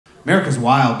America's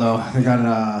wild, though. They got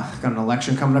an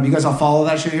election coming up. You guys all follow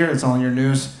that shit here? It's all in your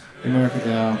news? America,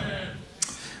 yeah.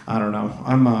 I don't know.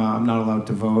 I'm not allowed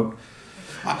to vote.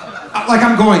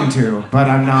 I'm going to, but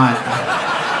I'm not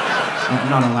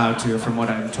allowed to, from what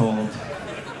I'm told.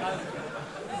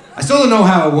 I still don't know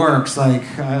how it works.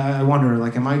 I wonder,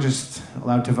 am I just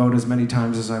allowed to vote as many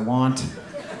times as I want?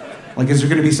 Is there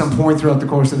going to be some point throughout the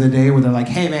course of the day where they're like,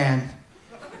 hey, man,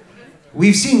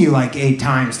 we've seen you 8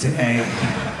 times today.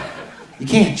 You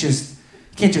can't just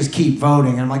keep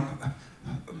voting. And I'm like,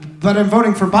 but I'm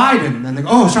voting for Biden. And they go,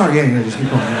 oh, sorry, yeah, just keep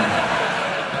going.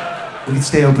 Yeah. We can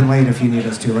stay open late if you need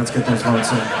us to. Let's get those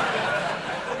votes in.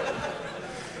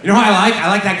 You know who I like? I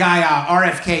like that guy,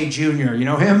 RFK Jr. You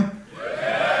know him?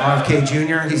 Yeah. RFK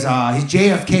Jr. He's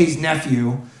JFK's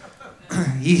nephew.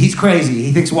 He's crazy.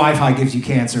 He thinks Wi-Fi gives you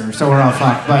cancer, so we're all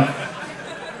fucked. But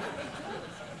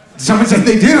someone said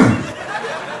they do.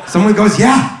 Someone goes,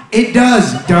 yeah, it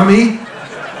does, dummy.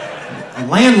 A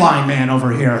landline man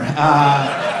over here.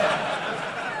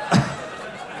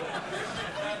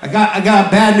 I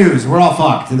got bad news. We're all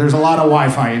fucked. There's a lot of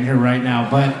Wi-Fi in here right now.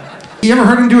 But you ever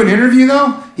heard him do an interview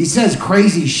though? He says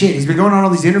crazy shit. He's been going on all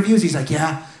these interviews. He's like,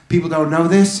 yeah, people don't know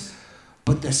this,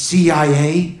 but the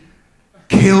CIA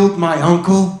killed my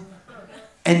uncle,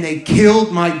 and they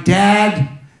killed my dad,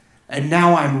 and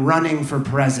now I'm running for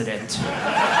president.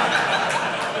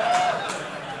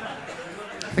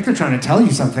 I think they're trying to tell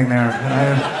you something there.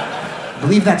 I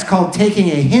believe that's called taking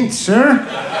a hint, sir.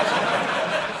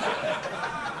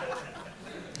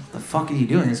 What the fuck are you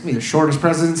doing? It's gonna be the shortest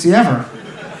presidency ever.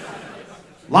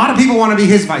 A lot of people want to be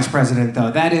his vice president,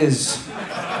 though. That is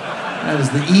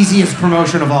the easiest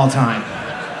promotion of all time.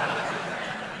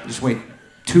 Just wait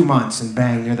 2 months and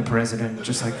bang, you're the president,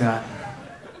 just like that.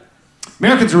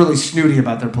 Americans are really snooty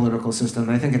about their political system,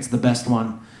 and I think it's the best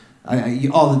one. They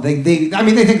think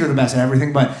they're the best at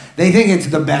everything, but they think it's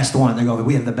the best one. They go,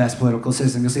 we have the best political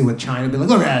system. You'll see with China, be like,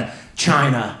 look at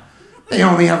China. They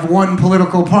only have one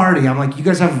political party. I'm like, you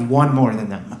guys have one more than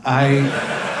them.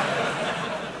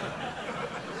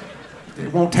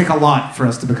 It won't take a lot for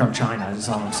us to become China, is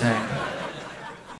all I'm saying.